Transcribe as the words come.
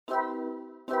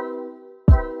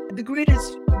The grid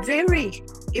is very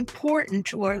important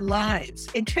to our lives.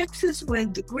 In Texas,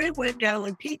 when the grid went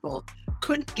down, people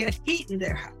couldn't get heat in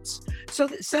their house. So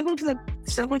some of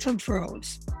them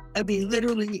froze. I mean,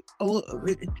 literally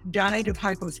died of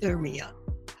hypothermia.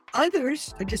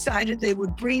 Others decided they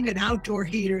would bring an outdoor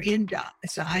heater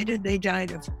inside, and they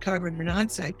died of carbon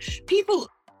monoxide. People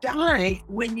die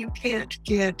when you can't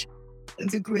get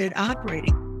the grid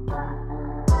operating.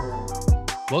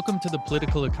 Welcome to the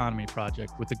Political Economy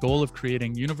Project with the goal of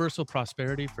creating universal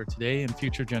prosperity for today and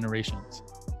future generations.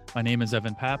 My name is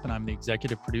Evan Papp, and I'm the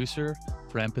executive producer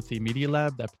for Empathy Media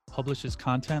Lab that publishes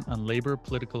content on labor,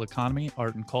 political economy,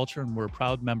 art, and culture, and we're a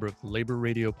proud member of the Labor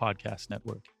Radio Podcast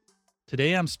Network.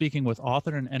 Today, I'm speaking with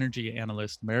author and energy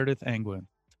analyst Meredith Angwin.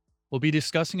 We'll be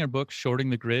discussing her book, Shorting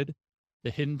the Grid,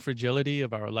 The Hidden Fragility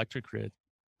of Our Electric Grid,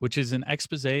 which is an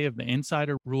expose of the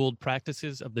insider-ruled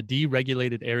practices of the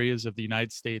deregulated areas of the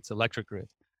United States electric grid.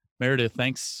 Meredith,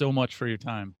 thanks so much for your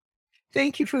time.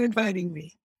 Thank you for inviting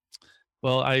me.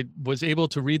 Well, I was able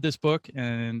to read this book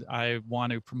and I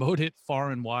want to promote it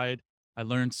far and wide. I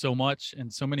learned so much,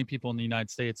 and so many people in the United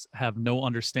States have no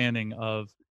understanding of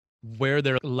where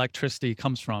their electricity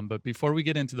comes from. But before we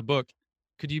get into the book,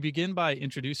 could you begin by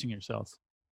introducing yourself?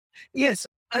 Yes,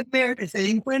 I'm Meredith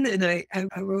Angwin, and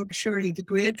I wrote Shorting the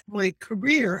Grid. My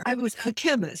career, I was a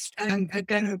chemist. I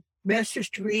got a master's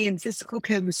degree in physical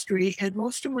chemistry, and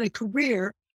most of my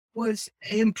career was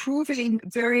improving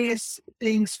various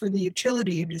things for the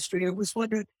utility industry.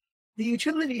 The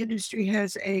utility industry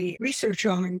has a research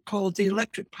arm called the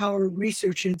Electric Power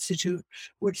Research Institute,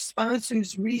 which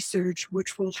sponsors research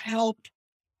which will help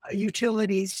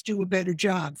utilities do a better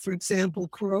job. For example,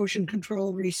 corrosion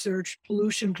control research,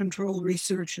 pollution control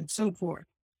research, and so forth.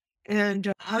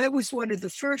 And I was one of the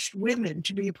first women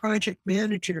to be a project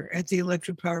manager at the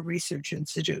Electric Power Research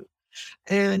Institute.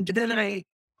 And then I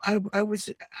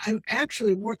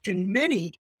actually worked in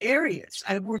many areas.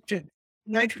 I worked at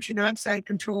nitrogen oxide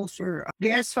control for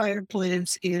gas-fired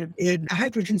plants, in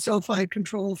hydrogen sulfide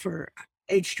control for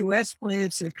H2S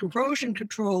plants, and corrosion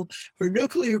control for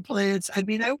nuclear plants. I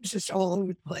mean, I was just all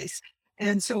over the place.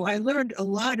 And so I learned a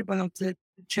lot about the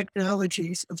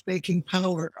technologies of making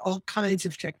power, all kinds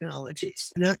of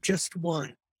technologies, not just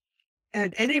one.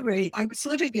 At any rate, I was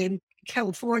living in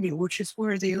California, which is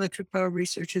where the Electric Power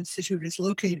Research Institute is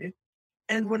located.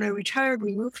 And when I retired,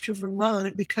 we moved to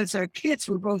Vermont because our kids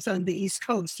were both on the East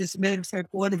Coast. As a matter of fact,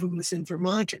 one of them was in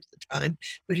Vermont at the time,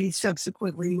 but he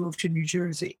subsequently moved to New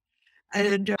Jersey.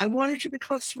 And I wanted to be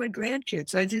close to my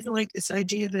grandkids. I didn't like this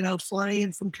idea that I'll fly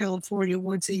in from California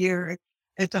once a year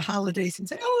at the holidays and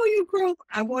say, oh, you grow up.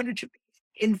 I wanted to be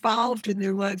involved in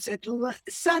their lives at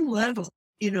some level,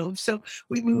 so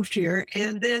we moved here.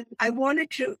 And then I wanted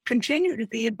to continue to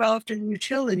be involved in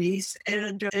utilities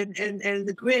and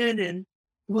the grid. And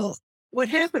well, what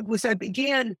happened was I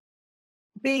began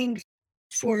being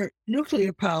for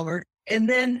nuclear power, and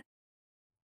then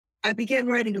I began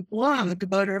writing a blog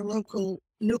about our local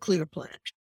nuclear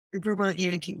plant, Vermont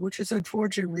Yankee, which has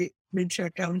unfortunately been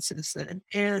shut down since then.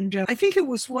 And I think it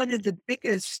was one of the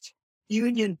biggest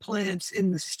union plants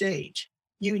in the state,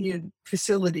 union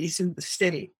facilities in the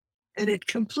state. And it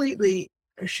completely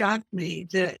shocked me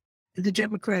that the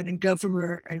Democratic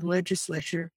governor and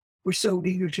legislature were so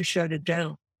eager to shut it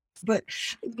down. But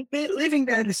leaving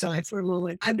that aside for a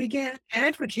moment, I began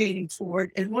advocating for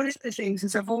it. And one of the things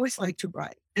is I've always liked to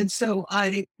write. And so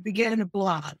I began a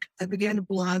blog.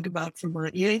 About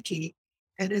Vermont Yankee.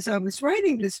 And as I was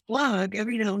writing this blog,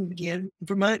 every now and again,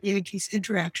 Vermont Yankee's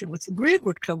interaction with the grid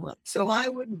would come up. So I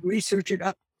would research it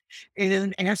up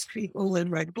and ask people and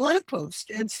write a blog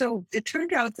post. And so it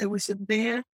turned out there was a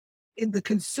man in the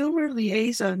consumer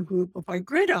liaison group of our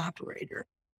grid operator.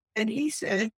 And he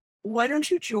said, why don't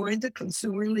you join the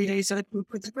consumer liaison group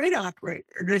with the grid operator?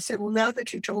 And I said, well, now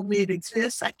that you told me it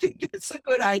exists, I think it's a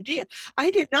good idea.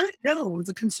 I did not know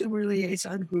the consumer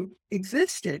liaison group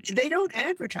existed. They don't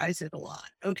advertise it a lot,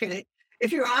 okay?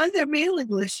 If you're on their mailing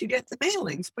list, you get the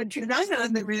mailings, but you're not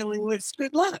on their mailing list,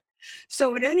 good luck.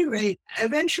 So at any rate,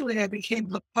 eventually I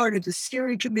became a part of the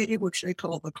steering committee, which they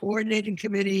call the coordinating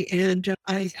committee, and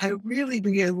I really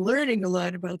began learning a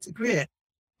lot about the grid.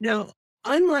 Now,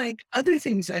 unlike other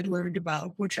things I'd learned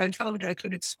about, which I found I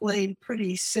could explain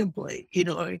pretty simply,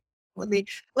 let me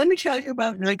tell you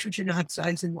about nitrogen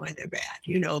oxides and why they're bad.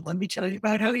 Let me tell you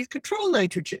about how you control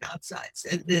nitrogen oxides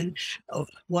and then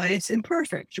why it's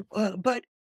imperfect. But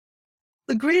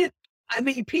the grid,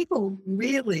 people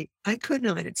really, I could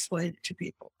not explain it to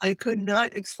people. I could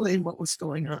not explain what was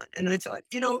going on. And I thought,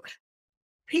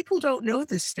 people don't know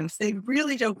this stuff. They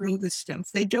really don't know this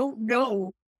stuff. They don't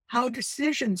know how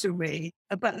decisions are made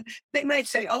about, they might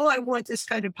say, oh, I want this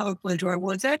kind of power plant or I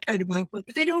want that kind of power plant,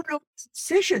 but they don't know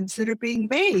decisions that are being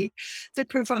made that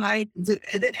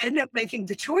that end up making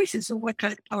the choices of what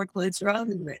kind of power plants are on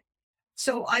the grid.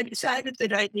 So I decided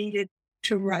that I needed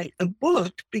to write a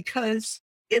book because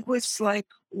it was like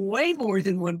way more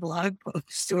than one blog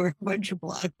post or a bunch of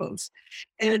blog posts.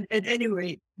 And at any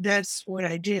rate, that's what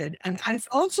I did. And I've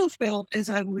also felt as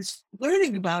I was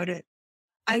learning about it,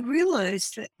 I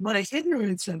realized that my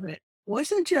ignorance of it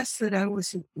wasn't just that I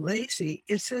was lazy,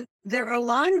 it's that there are a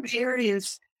lot of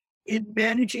areas in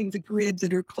managing the grid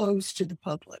that are closed to the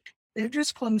public. They're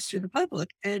just closed to the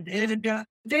public. And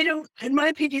they don't, in my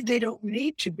opinion, they don't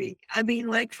need to be. I mean,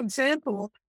 like, for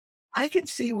example, I can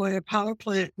see why a power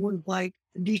plant would like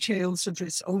details of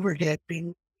its overhead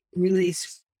being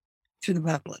released to the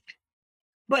public.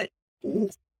 But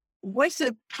what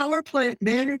the power plant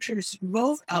managers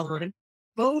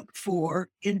vote for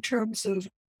in terms of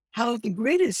how the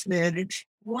grid is managed,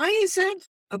 why is that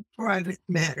a private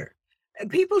matter? And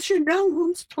people should know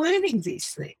who's planning these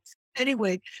things.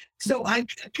 Anyway, so I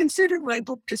consider my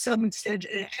book to some extent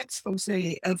an expose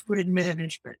of grid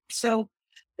management. So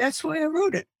that's why I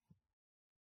wrote it.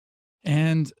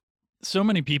 And so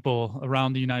many people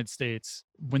around the United States,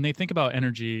 when they think about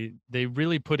energy, they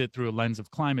really put it through a lens of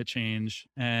climate change,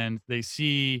 and they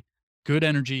see good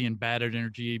energy and bad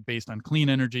energy based on clean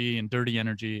energy and dirty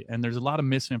energy. And there's a lot of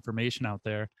misinformation out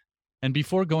there. And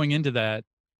before going into that,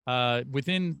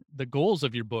 within the goals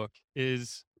of your book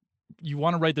is you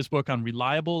want to write this book on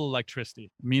reliable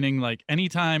electricity, meaning like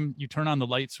anytime you turn on the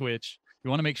light switch, you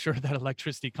want to make sure that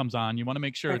electricity comes on. You want to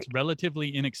make sure it's relatively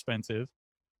inexpensive,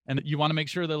 and you want to make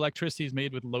sure the electricity is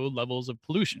made with low levels of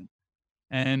pollution.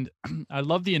 And I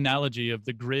love the analogy of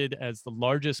the grid as the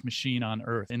largest machine on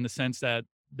earth, in the sense that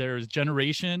there's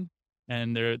generation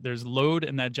and there's load,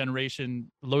 and that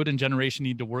load and generation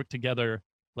need to work together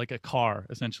like a car,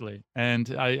 essentially.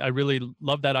 And I really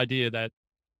love that idea that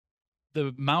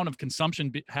the amount of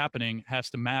consumption happening has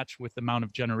to match with the amount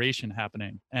of generation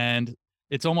happening. And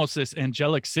it's almost this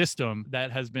angelic system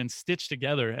that has been stitched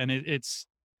together. And it's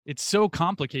so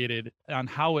complicated on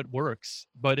how it works,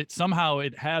 but somehow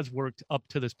it has worked up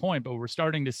to this point. But we're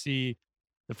starting to see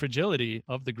the fragility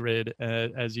of the grid,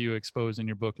 as you expose in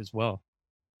your book as well.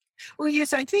 Well,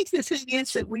 yes, I think the thing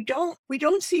is that we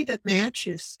don't see the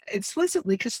matches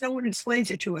explicitly because no one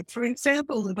explains it to it. For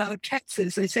example, about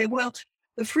Texas, they say, well,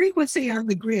 the frequency on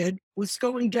the grid was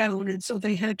going down, and so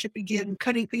they had to begin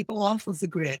cutting people off of the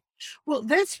grid. Well,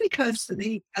 that's because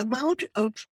the amount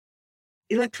of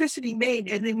electricity made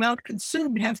and the amount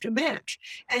consumed have to match.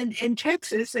 And in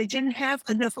Texas, they didn't have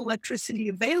enough electricity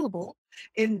available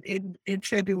in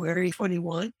February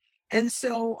 21. And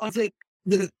so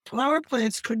the power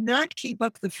plants could not keep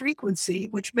up the frequency,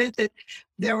 which meant that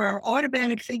there are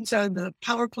automatic things on the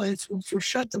power plants which will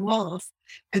shut them off.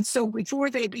 And so before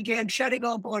they began shutting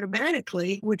off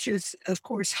automatically, which is, of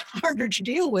course, harder to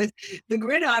deal with, the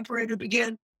grid operator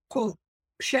began, quote,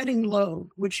 shedding load,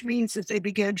 which means that they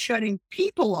began shutting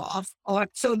people off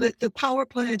so that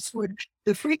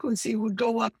the frequency would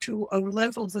go up to a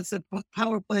level that the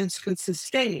power plants could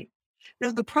sustain.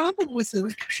 Now, the problem with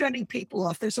the shutting people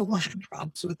off, there's a lot of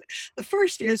problems with it. The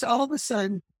first is all of a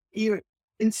sudden,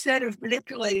 instead of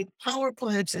manipulating power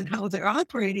plants and how they're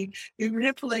operating, you're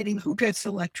manipulating who gets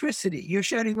electricity. You're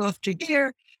shutting off to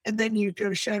here, and then you're going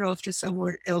to shut off to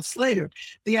somewhere else later.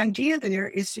 The idea there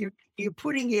is you're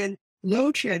putting in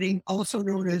load shedding, also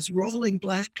known as rolling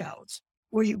blackouts,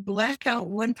 where you black out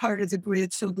one part of the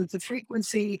grid so that the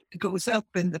frequency goes up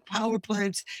and the power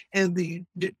plants and the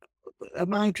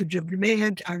amount of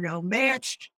demand are now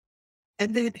matched.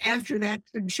 And then after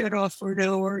that's been shut off for an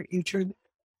hour, you turn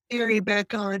the area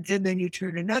back on, and then you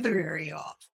turn another area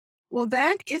off. Well,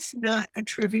 that is not a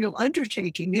trivial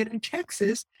undertaking. And in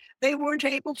Texas, they weren't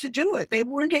able to do it. They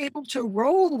weren't able to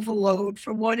roll the load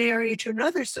from one area to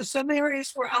another. So some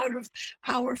areas were out of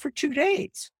power for 2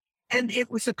 days. And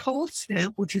it was a cold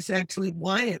snap, which is actually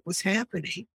why it was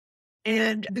happening.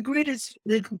 And the grid is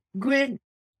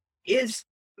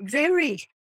very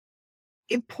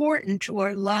important to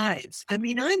our lives. I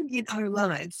mean, in our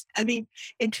lives. I mean,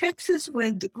 in Texas,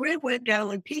 when the grid went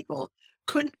down and people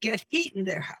couldn't get heat in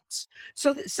their house,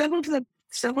 so that some of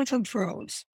them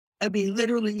froze. I mean,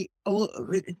 literally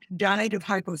died of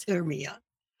hypothermia.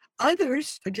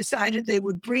 Others decided they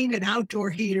would bring an outdoor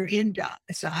heater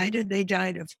inside, and they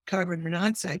died of carbon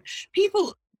monoxide.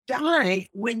 People die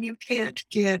when you can't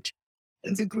get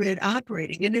the grid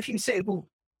operating. And if you say, well,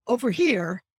 over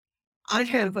here, I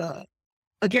have a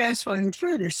gas-fired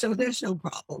furnace, so there's no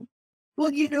problem.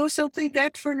 Well, you know something?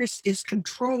 That furnace is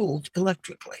controlled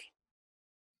electrically.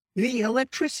 The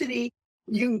electricity,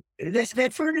 that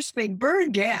furnace may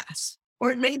burn gas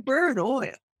or it may burn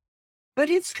oil, but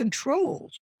it's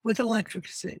controlled with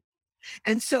electricity.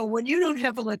 And so when you don't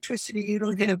have electricity, you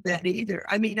don't have that either.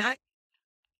 I mean, I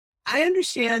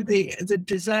understand the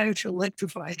desire to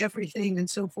electrify everything and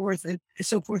so forth.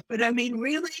 But I mean,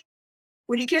 really,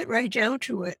 when you get right down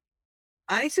to it,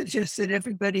 I suggest that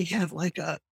everybody have like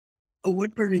a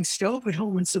wood burning stove at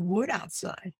home and some wood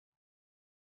outside.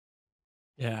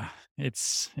 Yeah,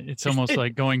 it's almost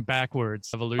like going backwards,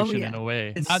 Oh evolution in yeah. a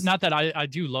way. Not It's not that I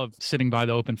do love sitting by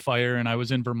the open fire, and I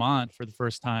was in Vermont for the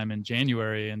first time in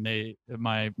January, and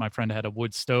my friend had a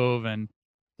wood stove, and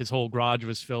his whole garage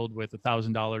was filled with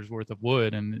 $1,000 worth of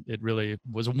wood, and it really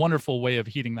was a wonderful way of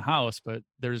heating the house. But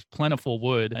there's plentiful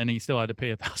wood, and he still had to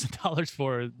pay $1,000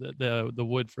 for the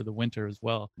wood for the winter as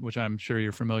well, which I'm sure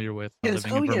you're familiar with yes.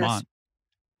 living Oh in yes. Vermont.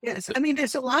 Yes. I mean,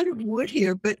 there's a lot of wood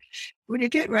here, but when you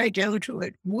get right down to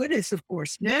it, wood is of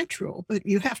course natural, but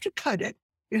you have to cut it,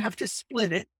 you have to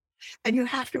split it, and you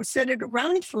have to set it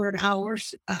around for an hour,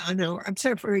 I'm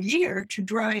sorry, for a year to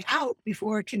dry out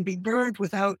before it can be burned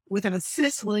without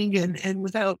sizzling and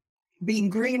without being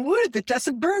green wood that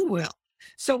doesn't burn well.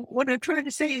 So what I'm trying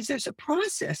to say is there's a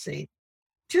processing.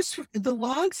 Just the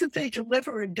logs that they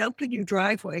deliver and dump in your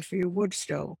driveway for your wood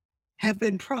stove have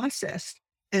been processed,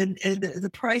 and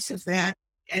the price of that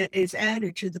is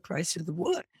added to the price of the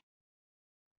wood.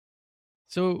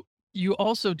 So you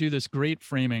also do this great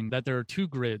framing that there are two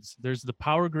grids. There's the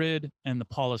power grid and the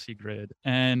policy grid.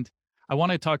 And I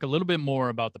want to talk a little bit more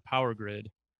about the power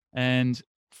grid. And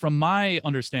from my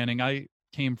understanding, I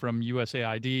came from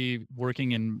USAID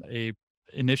working in a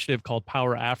initiative called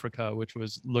Power Africa, which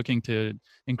was looking to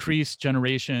increase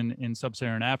generation in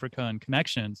sub-Saharan Africa and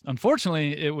connections.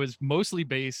 Unfortunately, it was mostly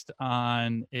based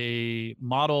on a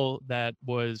model that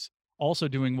was also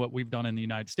doing what we've done in the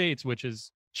United States, which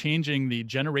is changing the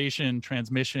generation,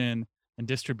 transmission, and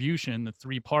distribution, the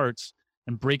three parts,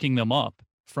 and breaking them up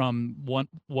from what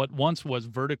once was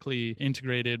vertically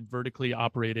integrated, vertically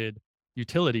operated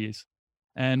utilities.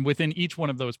 And within each one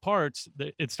of those parts,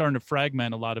 it's starting to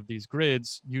fragment a lot of these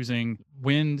grids using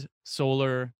wind,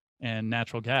 solar, and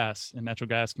natural gas. And natural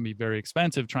gas can be very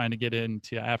expensive trying to get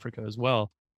into Africa as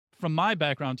well. From my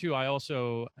background, too, I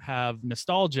also have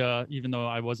nostalgia, even though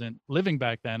I wasn't living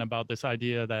back then, about this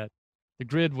idea that the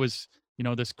grid was,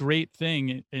 this great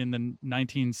thing in the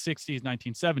 1960s,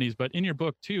 1970s. But in your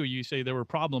book, too, you say there were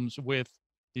problems with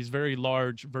these very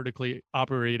large vertically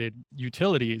operated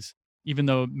utilities, even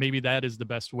though maybe that is the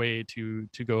best way to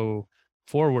go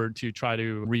forward to try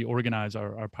to reorganize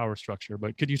our power structure.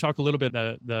 But could you talk a little bit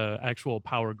the actual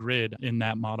power grid in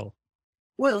that model?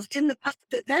 Well, in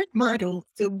that model,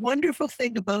 the wonderful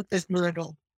thing about this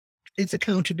model is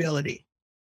accountability.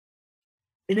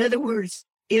 In other words,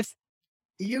 if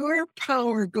your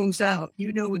power goes out,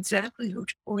 you know exactly who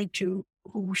to point to,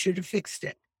 who should have fixed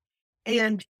it.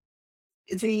 And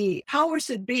the powers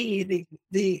that be,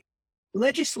 the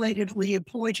legislatively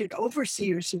appointed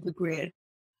overseers of the grid,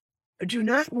 do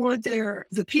not want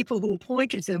the people who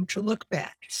appointed them to look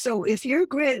back. So if your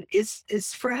grid is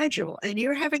fragile and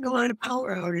you're having a lot of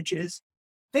power outages,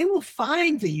 they will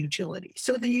fine the utility.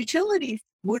 So the utility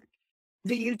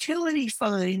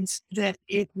finds that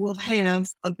it will have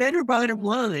a better bottom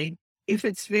line if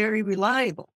it's very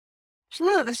reliable.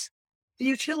 Plus, the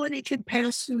utility can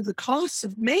pass through the costs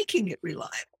of making it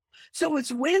reliable. So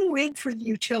it's win-win for the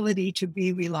utility to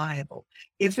be reliable.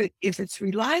 If it's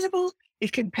reliable,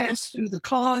 it can pass through the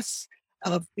costs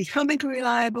of becoming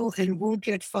reliable and won't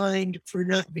get fined for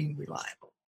not being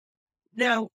reliable.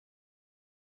 Now,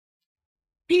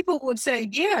 people would say,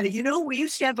 yeah, we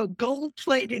used to have a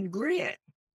gold-plated grid.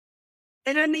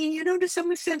 And I mean, to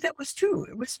some extent that was true.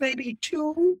 It was maybe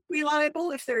too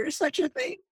reliable, if there is such a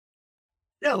thing.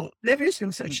 No, there is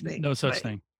no such thing. No such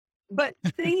thing. But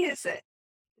the thing is that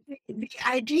the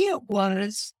idea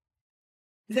was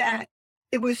that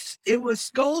it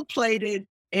was gold plated,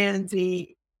 and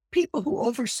the people who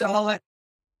oversaw it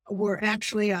were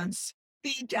actually on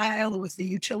speed dial with the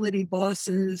utility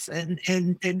bosses,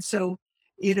 and so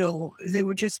they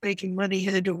were just making money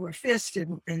hand over fist,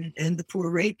 and the poor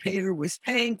ratepayer was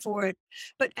paying for it.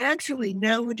 But actually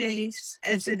nowadays,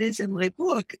 as it is in my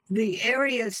book, the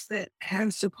areas that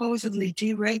have supposedly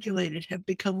deregulated have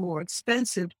become more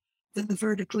expensive than the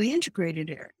vertically integrated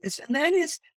areas. And that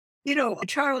is,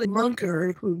 Charlie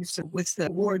Munger, who's with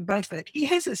Warren Buffett, he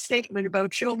has a statement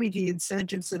about show me the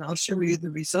incentives and I'll show you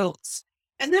the results.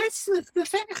 And that's the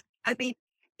fact. I mean,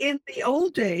 in the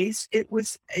old days, it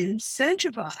was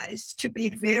incentivized to be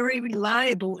very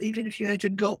reliable, even if you had to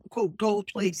go, quote, gold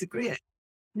plate the grid.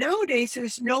 Nowadays,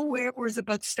 there's nowhere where the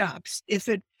buck stops.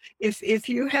 If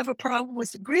you have a problem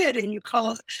with the grid and you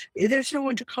call, there's no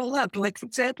one to call up. Like for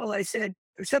example, I said,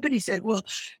 or somebody said, well,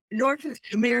 North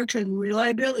American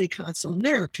Reliability Council,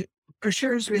 NERC,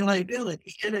 assures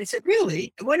reliability. And I said,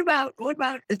 really? What about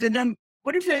the number?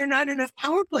 What if there are not enough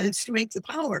power plants to make the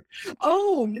power?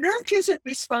 Oh, NERC isn't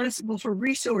responsible for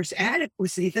resource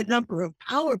adequacy, the number of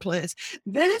power plants.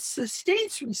 That's the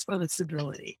state's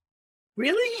responsibility.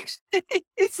 Really?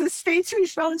 It's the state's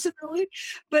responsibility.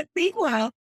 But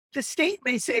meanwhile, the state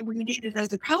may say we need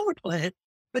another power plant,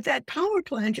 but that power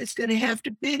plant is going to have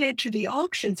to bid into the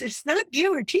auctions. It's not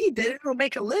guaranteed that it'll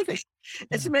make a living.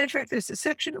 As a Yeah. matter of fact, there's a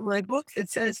section of my book that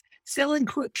says selling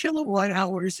quick kilowatt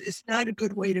hours is not a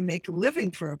good way to make a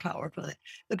living for a power plant.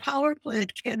 The power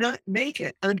plant cannot make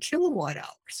it on kilowatt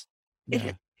hours.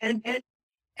 Yeah. It,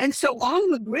 and so all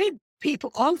the grid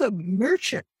people, all the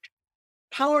merchant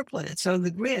power plants on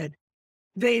the grid,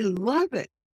 they love it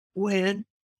when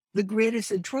the grid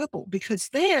is in trouble because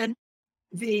then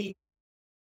the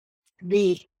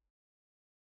the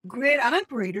grid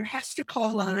operator has to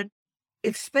call on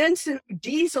expensive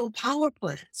diesel power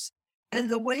plants. And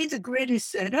the way the grid is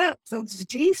set up, those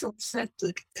diesel set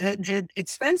the and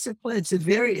expensive plants of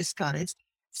various kinds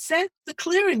set the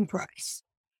clearing price.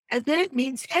 And that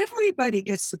means everybody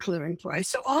gets the clearing price.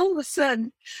 So all of a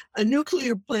sudden, a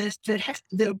nuclear plant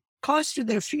the cost of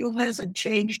their fuel hasn't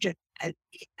changed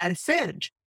a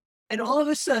cent, and all of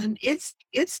a sudden it's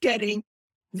getting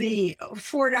the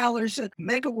 $4 a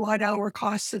megawatt hour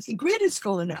cost that the grid is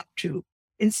going up to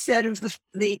instead of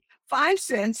the 5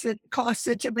 cents it costs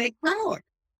it to make power.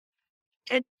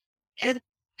 And and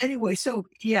anyway, so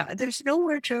yeah, there's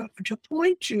nowhere to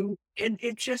point to, and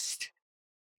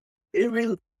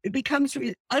it becomes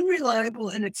unreliable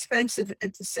and expensive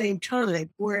at the same time.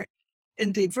 Where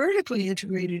in the vertically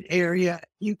integrated area,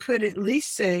 you could at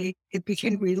least say it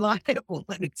became reliable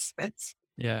and expensive.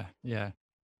 Yeah. Yeah.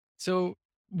 So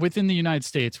within the United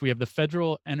States, we have the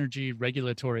Federal Energy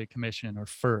Regulatory Commission, or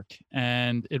FERC,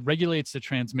 and it regulates the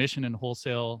transmission and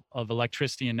wholesale of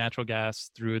electricity and natural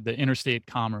gas through the interstate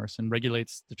commerce and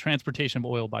regulates the transportation of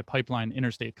oil by pipeline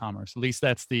interstate commerce. At least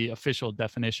that's the official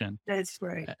definition. That's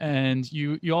right. And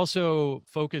you also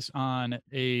focus on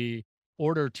a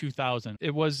Order 2000.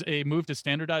 It was a move to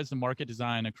standardize the market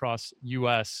design across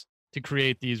US to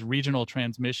create these regional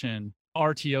transmission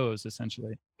RTOs,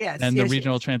 essentially, Yes, and the yes,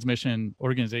 regional yes. transmission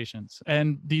organizations.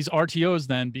 And these RTOs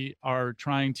then are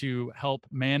trying to help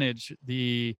manage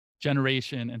the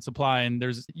generation and supply. And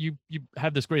you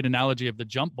have this great analogy of the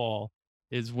jump ball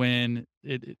is when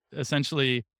it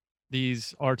essentially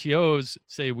these RTOs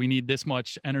say we need this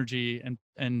much energy,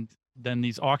 and then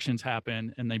these auctions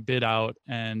happen and they bid out,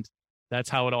 and that's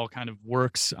how it all kind of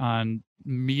works on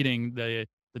meeting the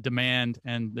demand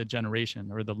and the generation,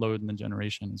 or the load and the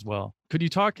generation as well. Could you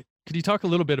talk a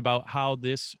little bit about how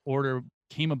this order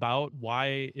came about,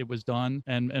 why it was done,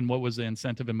 and what was the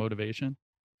incentive and motivation?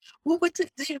 Well, what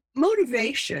the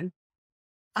motivation,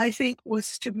 I think,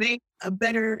 was to make a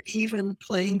better, even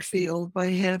playing field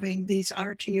by having these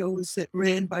RTOs that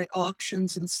ran by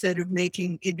auctions instead of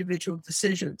making individual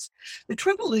decisions. The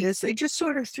trouble is, they just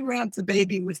sort of threw out the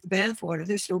baby with the bathwater.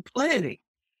 There's no planning,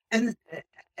 and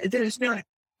there's not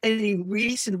any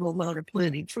reasonable amount of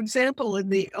planning. For example, in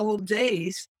the old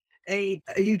days, a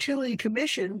utility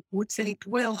commission would think,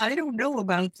 well, I don't know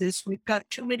about this. We've got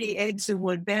too many eggs in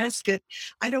one basket.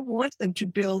 I don't want them to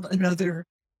build another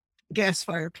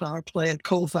gas-fired power plant,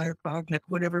 coal-fired power plant,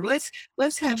 whatever.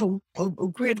 Let's have a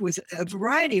grid with a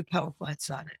variety of power plants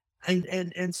on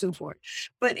it, and so forth.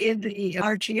 But in the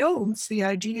RTOs, the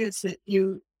idea is that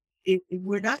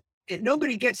we're not,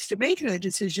 nobody gets to make that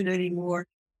decision anymore.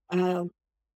 Um,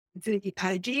 the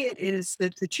idea is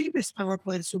that the cheapest power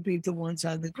plants will be the ones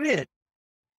on the grid,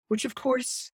 which of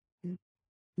course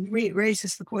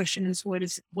raises the question: is what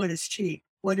is cheap?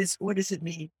 What does it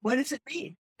mean? What does it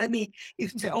mean? I mean, you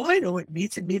can say, "Oh, I know what it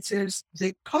means. It means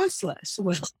they cost less."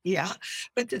 Well, yeah,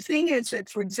 but the thing is that,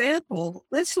 for example,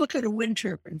 let's look at a wind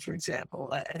turbine. For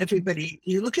example, everybody,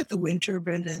 you look at the wind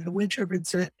turbine, and the wind turbine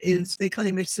is they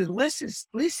claim it's the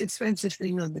least expensive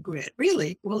thing on the grid.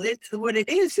 Really? Well, what it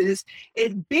is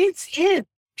it bids in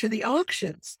to the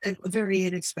auctions very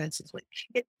inexpensively.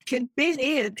 It can bid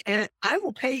in, and I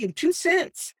will pay you 2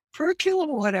 cents per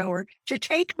kilowatt hour to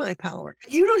take my power.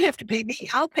 You don't have to pay me.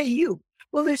 I'll pay you.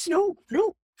 Well, there's no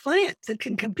plant that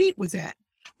can compete with that.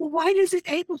 Well, why is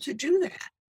it able to do that?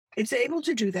 It's able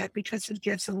to do that because it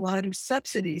gets a lot of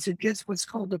subsidies. It gets what's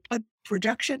called a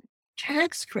production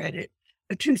tax credit,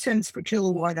 2 cents per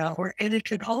kilowatt hour, and it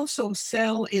can also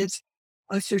sell its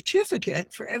a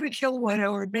certificate for every kilowatt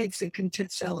hour it makes. It can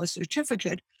sell a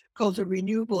certificate called a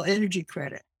renewable energy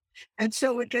credit. And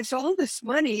so it gets all this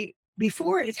money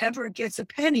before it ever gets a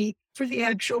penny for the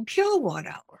actual kilowatt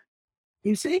hour.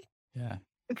 You see? Yeah.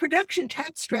 The production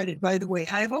tax credit, by the way,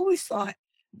 I've always thought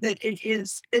that it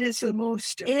is the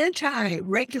most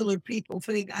anti-regular people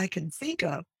thing I can think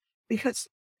of because,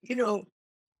 you know,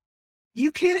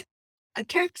 you can't a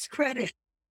tax credit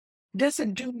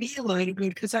doesn't do me a lot of good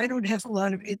because I don't have a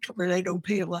lot of income and I don't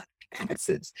pay a lot of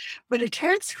taxes. But a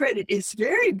tax credit is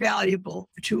very valuable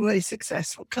to a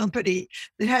successful company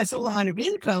that has a lot of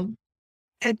income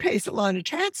and pays a lot of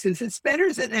taxes. It's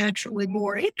better than actually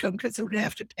more income because it would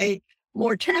have to pay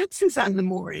more taxes on the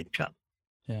more income.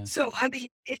 Yeah. So, I mean,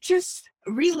 it's just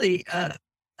really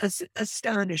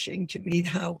astonishing to me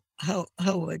how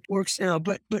it works now.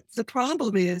 But the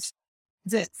problem is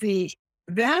that the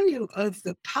value of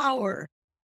the power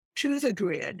to the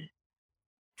grid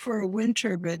for a wind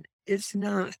turbine is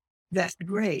not that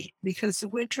great because the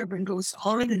wind turbine goes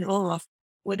on and off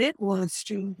when it wants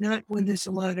to, not when there's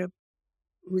a lot of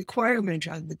requirement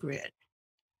on the grid.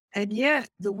 And yet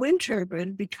the wind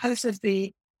turbine, because of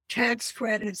the tax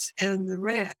credits and the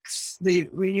RECs, the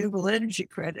renewable energy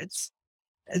credits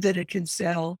that it can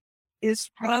sell, is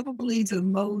probably the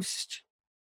most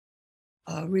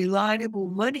reliable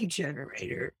money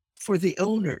generator for the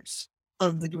owners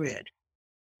of the grid.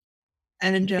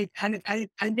 And I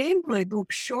named my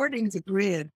book Shorting the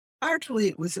Grid. Partly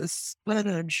it was a spin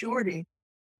on shorting,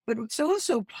 but it's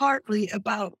also partly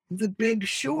about the big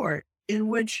short in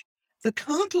which the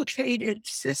complicated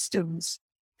systems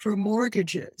for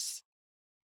mortgages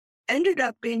ended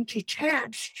up being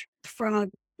detached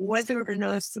from whether or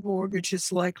not the mortgage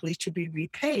is likely to be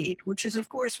repaid, which is, of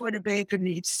course, what a banker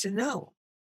needs to know.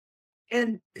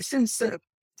 And since the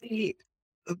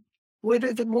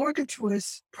whether the mortgage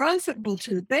was profitable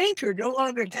to the banker no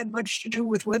longer had much to do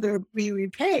with whether it be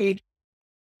repaid,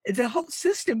 the whole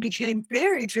system became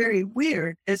very, very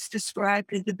weird, as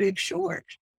described in The Big Short.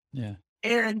 Yeah.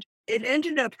 And it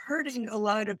ended up hurting a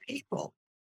lot of people.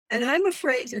 And I'm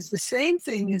afraid that the same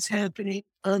thing is happening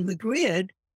on the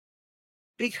grid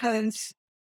because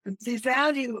the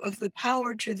value of the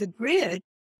power to the grid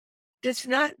does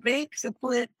not make the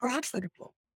plant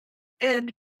profitable.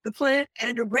 And the plant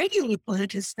and a regular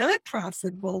plant is not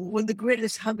profitable when the grid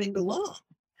is humming along.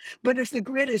 But if the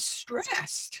grid is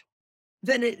stressed,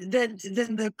 then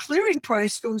the clearing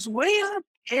price goes way up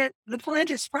and the plant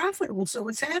is profitable, so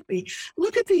it's happy.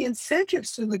 Look at the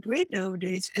incentives to the grid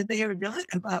nowadays, and they are not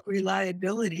about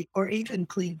reliability or even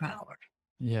clean power.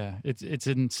 Yeah, it's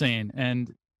insane.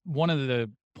 And one of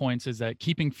the points is that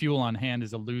keeping fuel on hand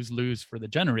is a lose-lose for the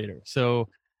generator. So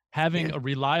having Yeah. a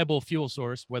reliable fuel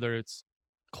source, whether it's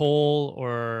coal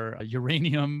or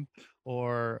uranium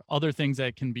or other things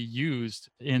that can be used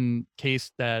in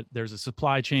case that there's a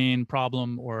supply chain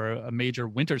problem or a major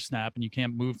winter snap and you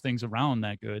can't move things around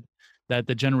that good, that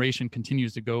the generation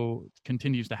continues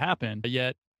to happen. But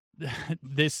yet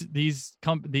these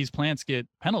plants get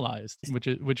penalized,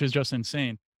 which is just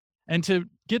insane. And to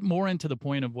get more into the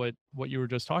point of what you were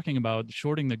just talking about,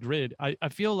 shorting the grid, I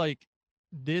feel like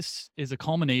this is a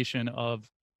culmination of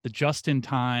the just in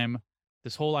time,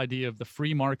 this whole idea of the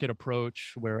free market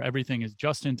approach where everything is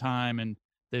just in time and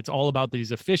it's all about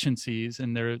these efficiencies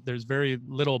and there's very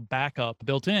little backup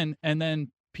built in. And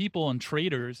then people and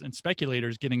traders and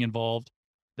speculators getting involved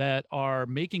that are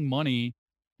making money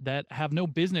that have no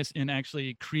business in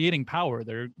actually creating power.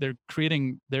 They're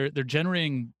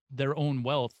generating their own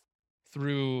wealth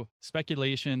through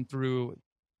speculation, through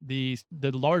the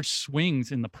large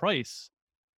swings in the price.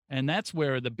 And that's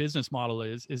where the business model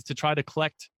is to try to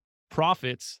collect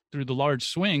profits through the large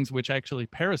swings, which actually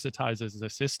parasitizes the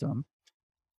system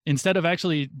instead of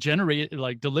actually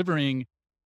delivering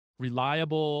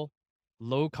reliable,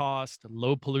 low cost,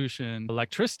 low pollution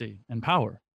electricity and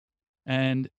power.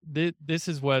 And this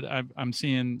is what I'm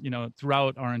seeing,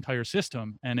 throughout our entire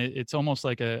system. And it's almost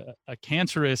like a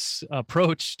cancerous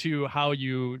approach to how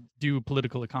you do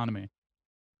political economy.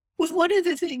 Well, one of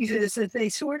the things is that they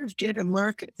sort of get a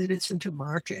market that isn't a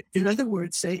market. In other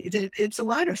words, it's a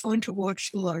lot of fun to watch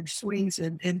the large swings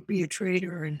and be a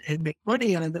trader and make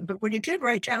money on them. But when you get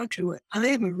right down to it, I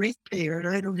am a ratepayer and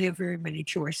I don't have very many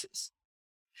choices.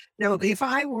 Now,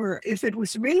 if it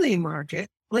was really a market,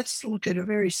 let's look at a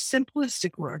very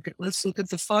simplistic market. Let's look at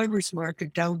the farmer's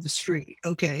market down the street.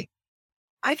 Okay.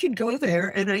 I can go there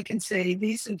and I can say,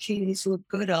 these zucchinis look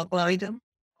good. I'll buy them.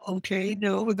 Okay.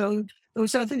 No,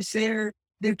 those others there,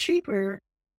 they're cheaper.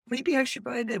 Maybe I should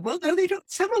buy them. Well, no, they don't.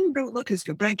 Some of them don't look as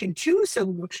good, but I can choose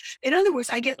some. In other words,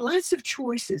 I get lots of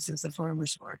choices as a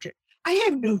farmer's market. I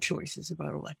have no choices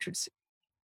about electricity.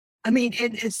 I mean,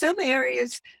 in some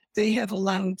areas they have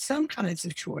allowed some kinds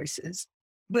of choices,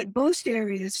 but most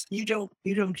areas you don't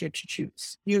get to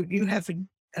choose. You have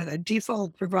a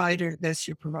default provider. That's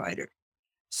your provider.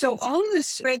 So all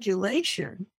this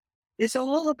regulation is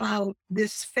all about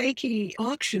this fakey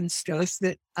auction stuff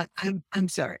that I'm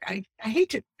sorry, I hate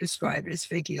to describe it as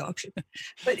fakey auction,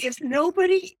 but if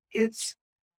nobody is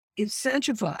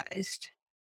incentivized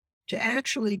to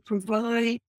actually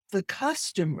provide the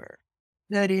customer,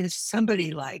 that is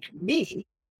somebody like me,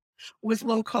 with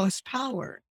low cost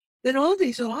power, then all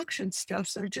these auction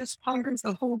stuffs are just part of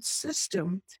the whole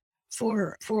system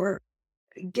for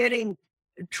getting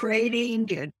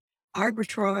trading and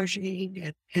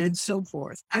arbitraging and so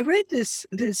forth. I read this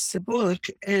book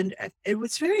and it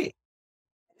was very.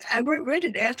 Read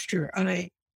it after I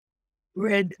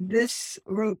read this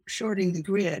wrote Shorting the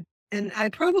Grid, and I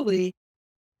probably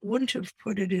wouldn't have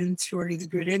put it in Shorting the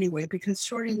Grid anyway because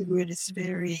Shorting the Grid is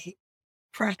very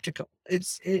practical.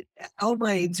 All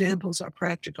my examples are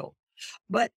practical.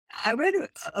 But I read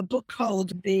a book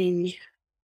called The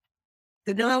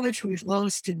Knowledge We've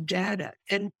Lost in Data.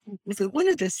 And one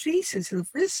of the theses of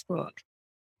this book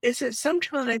is that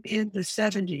sometime in the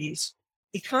 70s,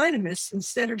 economists,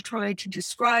 instead of trying to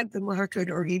describe the market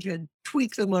or even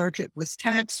tweak the market with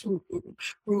tax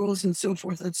rules and so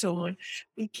forth and so on,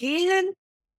 began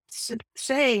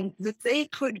saying that they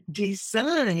could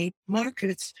design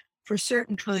markets for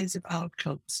certain kinds of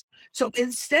outcomes. So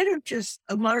instead of just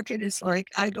a market is like,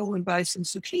 I go and buy some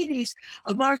zucchinis,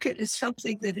 a market is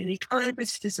something that an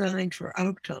economist designed for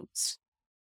outcomes.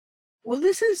 Well,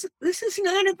 this is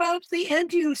not about the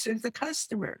end user, the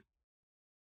customer.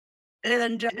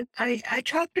 And I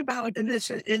talked about this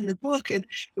in the book, and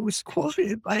it was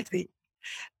quoted by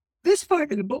this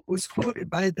part of the book was quoted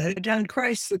by the Don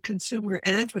Christ, the consumer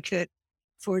advocate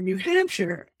for New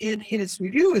Hampshire, in his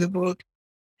review of the book.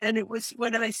 And it was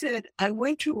when I said, I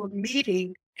went to a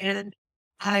meeting and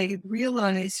I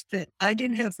realized that I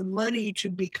didn't have the money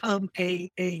to become a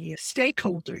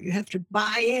stakeholder. You have to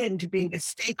buy into being a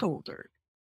stakeholder.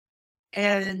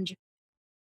 And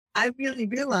I really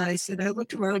realized that I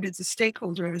looked around as a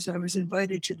stakeholder as I was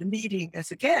invited to the meeting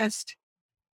as a guest.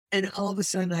 And all of a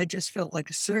sudden, I just felt like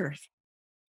a serf.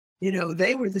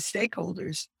 They were the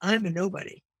stakeholders. I'm a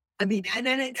nobody. I mean, and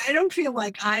I don't feel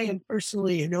like I am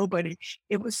personally a nobody.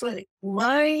 It was like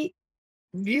my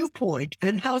viewpoint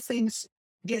and how things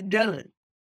get done.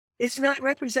 It's not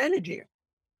represented here.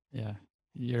 Yeah.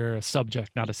 You're a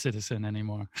subject, not a citizen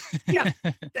anymore. Yeah,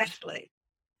 exactly.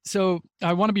 So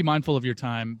I want to be mindful of your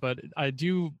time, but I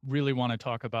do really want to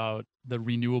talk about the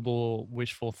renewable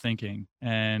wishful thinking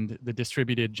and the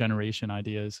distributed generation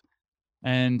ideas.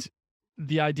 And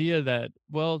the idea that,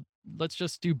 well, let's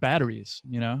just do batteries,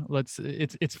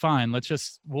 it's fine.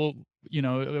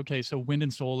 Okay, so wind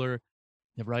and solar,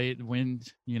 right?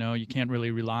 Wind, you can't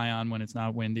really rely on when it's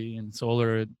not windy, and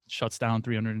solar shuts down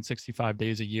 365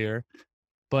 days a year.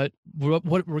 But we're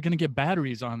going to get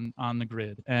batteries on the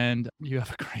grid, and you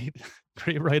have a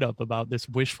great write up about this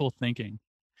wishful thinking.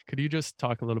 Could you just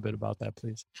talk a little bit about that,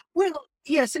 please? Well,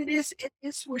 yes, it is. It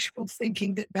is wishful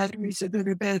thinking that batteries are going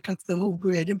to back up the whole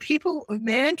grid, and people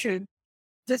imagine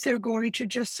that they're going to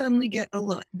just suddenly get a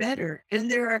lot better.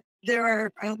 And there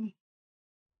are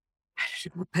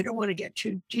I don't want to get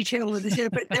too detailed with this here,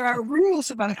 but there are rules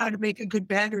about how to make a good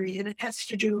battery, and it has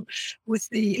to do with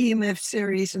the EMF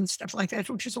series and stuff like that,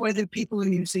 which is why the people are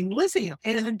using lithium.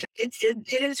 And it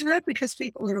is not because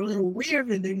people are a little weird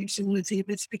and they're using lithium,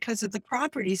 it's because of the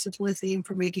properties of lithium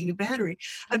for making a battery.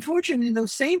 Unfortunately,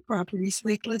 those same properties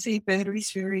make lithium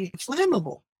batteries very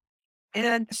flammable.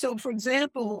 And so, for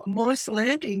example, Moss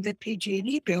Landing that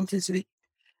PG&E built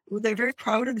they're very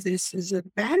proud of this as a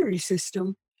battery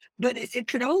system, but it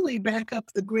could only back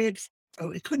up the grid.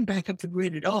 Oh, it couldn't back up the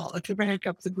grid at all. It could back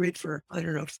up the grid for, I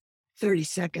don't know, 30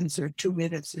 seconds or 2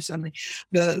 minutes or something,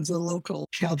 the local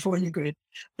California grid.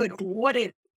 But what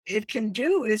it can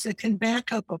do is it can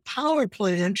back up a power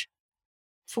plant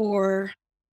for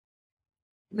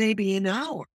maybe an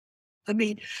hour. I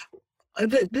mean,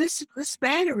 this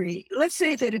battery, let's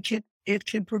say that it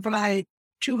can provide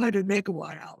 200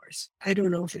 megawatt hours. I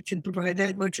don't know if it can provide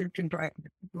that much or it can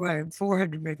provide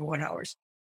 400 megawatt hours.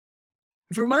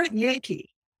 Vermont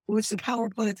Yankee was the power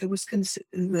plant that was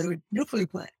the nuclear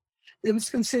plant that was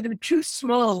considered too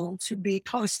small to be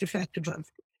cost effective.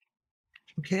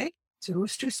 Okay, so it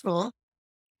was too small.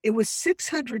 It was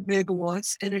 600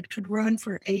 megawatts and it could run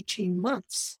for 18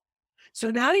 months. So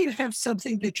now you have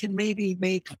something that can maybe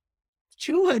make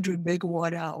 200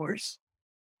 megawatt hours,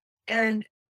 and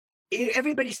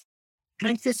everybody's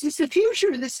like, this is the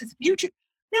future. This is the future.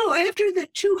 No, after the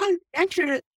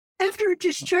 200, after it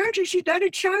discharges, you got to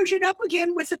charge it up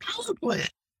again with the power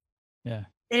plant. Yeah.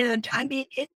 And I mean,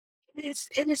 it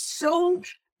is so,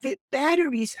 the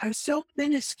batteries are so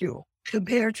minuscule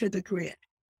compared to the grid.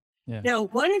 Yeah. Now,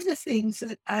 one of the things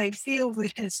that I feel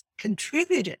that has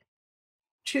contributed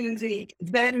to the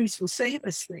batteries will save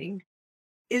us thing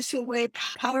is the way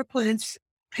power plants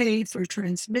pay for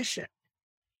transmission.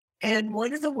 And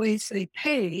one of the ways they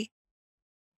pay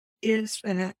is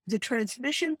that the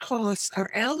transmission costs are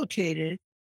allocated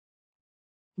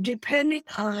depending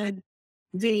on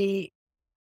the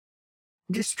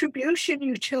distribution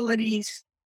utilities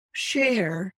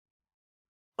share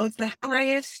of the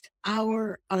highest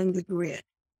hour on the grid.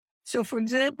 So, for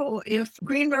example, if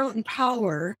Green Mountain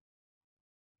Power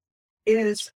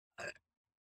is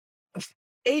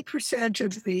 8%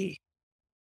 of the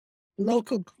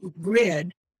local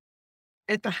grid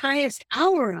at the highest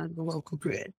hour on the local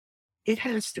grid, it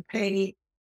has to pay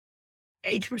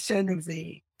 8% of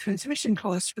the transmission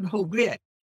costs for the whole grid.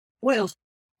 Well,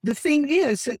 the thing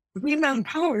is that Green Mountain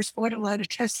Power bought a lot of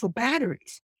Tesla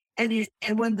batteries. And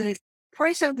when the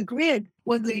price on the grid,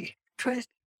 when the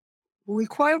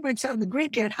requirements on the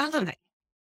grid get high,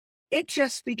 it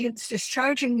just begins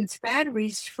discharging its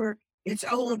batteries for its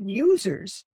own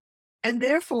users. And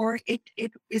therefore, it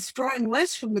is drawing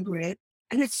less from the grid.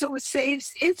 And so it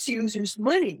saves its users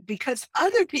money because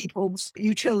other people's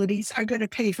utilities are going to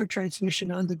pay for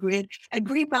transmission on the grid, and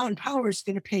Green Mountain Power is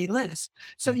going to pay less.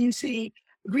 So you see,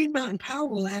 Green Mountain Power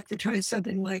will advertise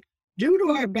something like, due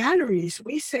to our batteries,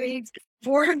 we saved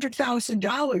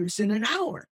 $400,000 in an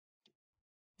hour.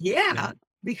 Yeah,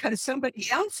 because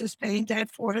somebody else is paying that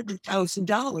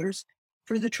 $400,000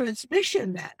 for the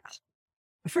transmission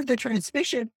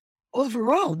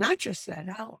overall, not just that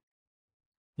hour.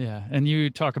 Yeah. And you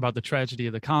talk about the tragedy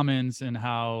of the commons and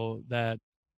how that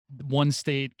one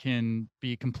state can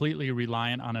be completely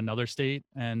reliant on another state.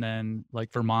 And then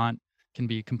like Vermont can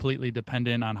be completely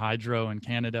dependent on hydro in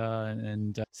Canada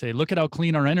and say, look at how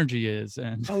clean our energy is.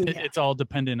 And it's all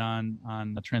dependent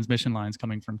on the transmission lines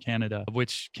coming from Canada,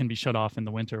 which can be shut off in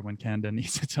the winter when Canada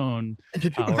needs its own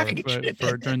power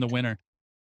for during the winter.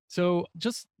 So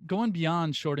just going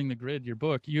beyond shorting the grid, your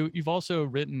book, you've also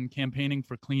written Campaigning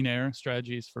for Clean Air,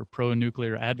 Strategies for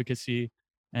Pro-Nuclear Advocacy,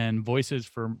 and Voices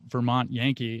for Vermont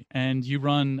Yankee. And you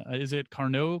run, is it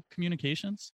Carnot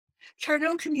Communications?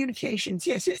 Carnot Communications,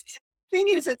 yes. The thing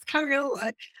is that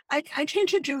Carnot, I tend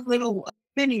to do little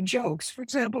mini jokes. For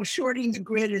example, shorting the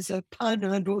grid is a pun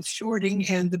on both shorting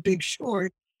and the Big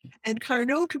Short. And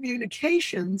Carnot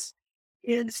Communications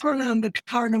is sort of on the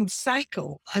Carnot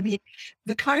cycle. I mean,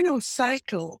 the Carnot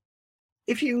cycle,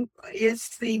 is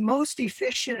the most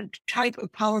efficient type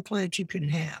of power plant you can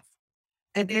have.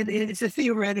 And it's a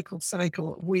theoretical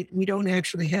cycle. We don't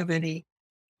actually have any.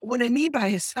 What I mean by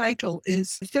a cycle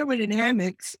is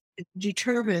thermodynamics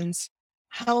determines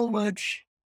how much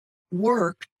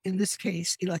work, in this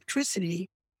case, electricity,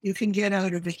 you can get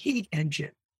out of a heat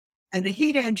engine. And a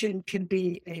heat engine can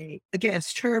be a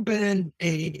gas turbine,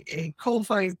 a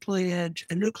coal-fired plant,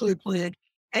 a nuclear plant,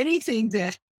 anything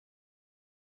that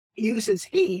uses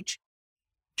heat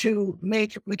to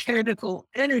make mechanical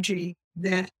energy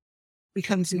that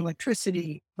becomes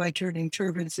electricity by turning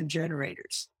turbines and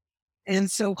generators.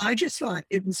 And so I just thought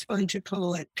it was fun to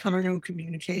call it Carnot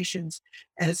Communications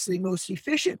as the most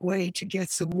efficient way to get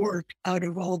some work out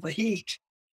of all the heat.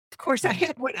 Of course, I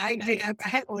had one. I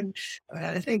had one.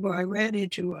 I think where I ran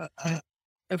into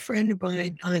a friend of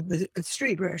mine on the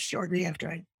street where shortly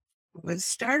after I was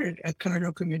started at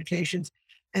Carnot Communications,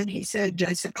 and I said,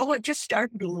 "Oh, I just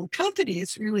started a little company.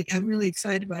 I'm really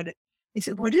excited about it." He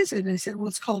said, "What is it?" And I said, "Well,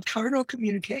 it's called Carnot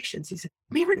Communications." He said,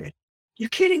 "Meredith, you're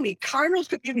kidding me? Carnot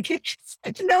Communications?"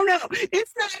 I said, no,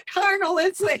 it's not Carnot.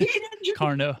 It's the heat engine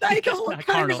Carnot. cycle.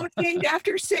 Carnot, named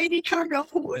after Sadie Carnot,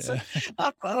 who was of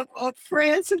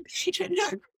France. And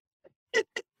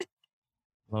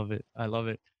Love it. I love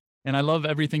it. And I love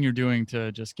everything you're doing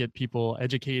to just get people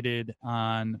educated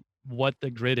on what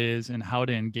the grid is and how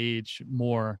to engage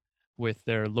more with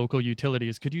their local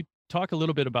utilities. Could you talk a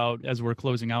little bit about, as we're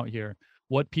closing out here,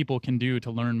 what people can do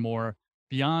to learn more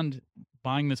beyond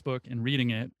buying this book and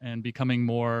reading it and becoming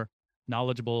more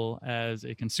knowledgeable as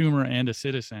a consumer and a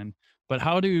citizen, but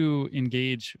how to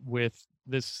engage with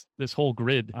this whole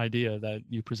grid idea that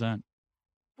you present?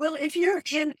 Well, if you're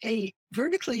in a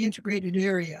vertically integrated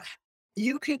area,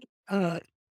 you can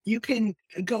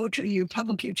go to your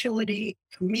public utility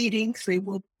meetings. They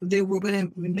will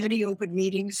have many open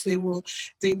meetings. They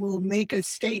will make a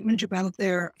statement about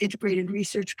their integrated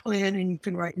research plan, and you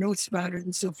can write notes about it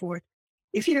and so forth.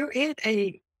 If you're in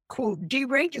a quote,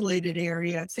 deregulated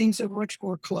area, things are much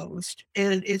more closed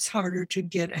and it's harder to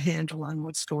get a handle on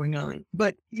what's going on.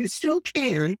 But you still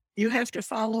can. You have to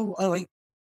follow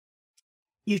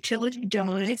utility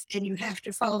dive and you have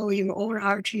to follow your own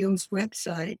RTO's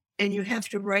website and you have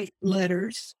to write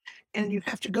letters and you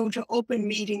have to go to open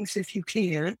meetings if you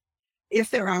can. If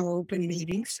there are open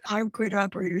meetings, our grid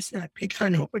operators not big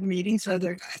on open meetings.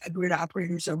 Other grid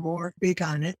operators are more big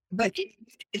on it. But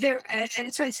there,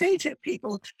 as I say to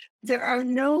people, there are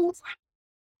no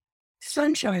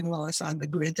sunshine laws on the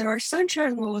grid. There are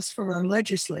sunshine laws for our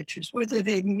legislatures. Whether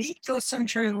they meet those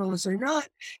sunshine laws or not,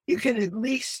 you can at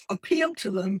least appeal to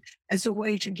them as a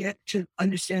way to get to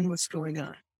understand what's going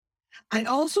on. I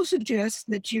also suggest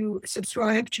that you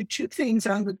subscribe to two things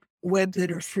on the web that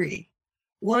are free.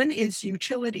 One is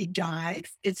Utility Dive.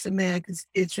 It's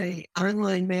a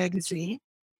online magazine,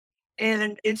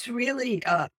 and it's really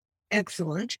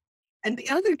excellent. And the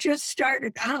other just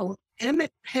started out.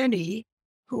 Emmett Penny,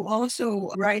 who also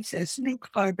writes as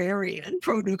Nuke Barbarian,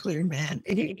 pro-nuclear man,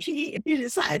 and he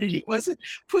decided he wasn't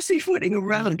pussyfooting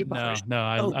around about it.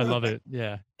 I love it.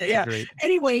 Yeah. Yeah. Great.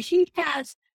 Anyway, he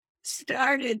has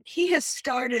started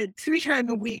 3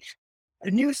 times a week a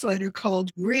newsletter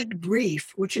called Grid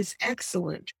Brief, which is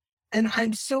excellent. And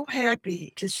I'm so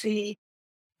happy to see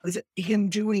him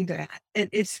doing that. And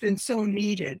it's been so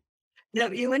needed. Now,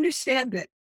 you understand that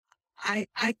I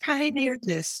pioneered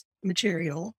this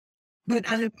material, but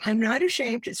I'm not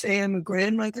ashamed to say I'm a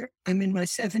grandmother. I'm in my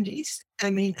 70s.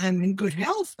 I mean, I'm in good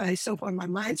health. So far, my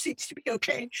mind seems to be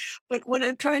okay. But what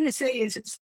I'm trying to say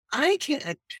is I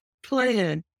can't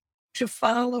plan to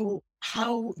follow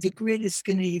how the grid is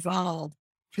going to evolve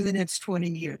for the next 20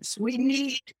 years. We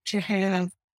need to have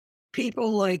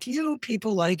people like you,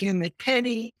 people like Emmett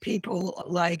Penny, people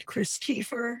like Chris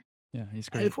Kiefer, Yeah, he's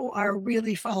great. who are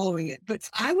really following it. But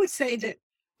I would say that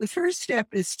the first step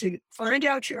is to find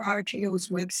out your RTO's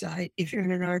website if you're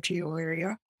in an RTO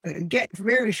area. Get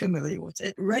very familiar with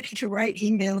it, ready to write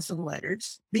emails and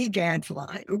letters, be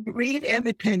gadfly, read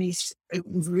Emmett Penny's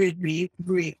grid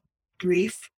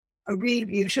brief, read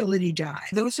Utility Dive.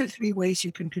 Those are 3 ways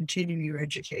you can continue your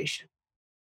education.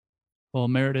 Well,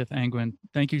 Meredith Angwin,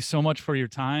 thank you so much for your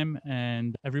time.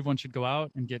 And everyone should go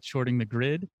out and get Shorting the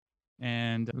Grid.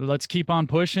 And let's keep on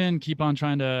pushing, keep on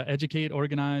trying to educate,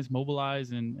 organize,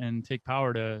 mobilize, and take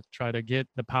power to try to get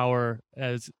the power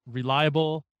as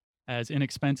reliable, as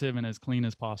inexpensive, and as clean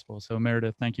as possible. So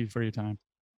Meredith, thank you for your time.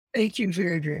 Thank you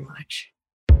very, very much.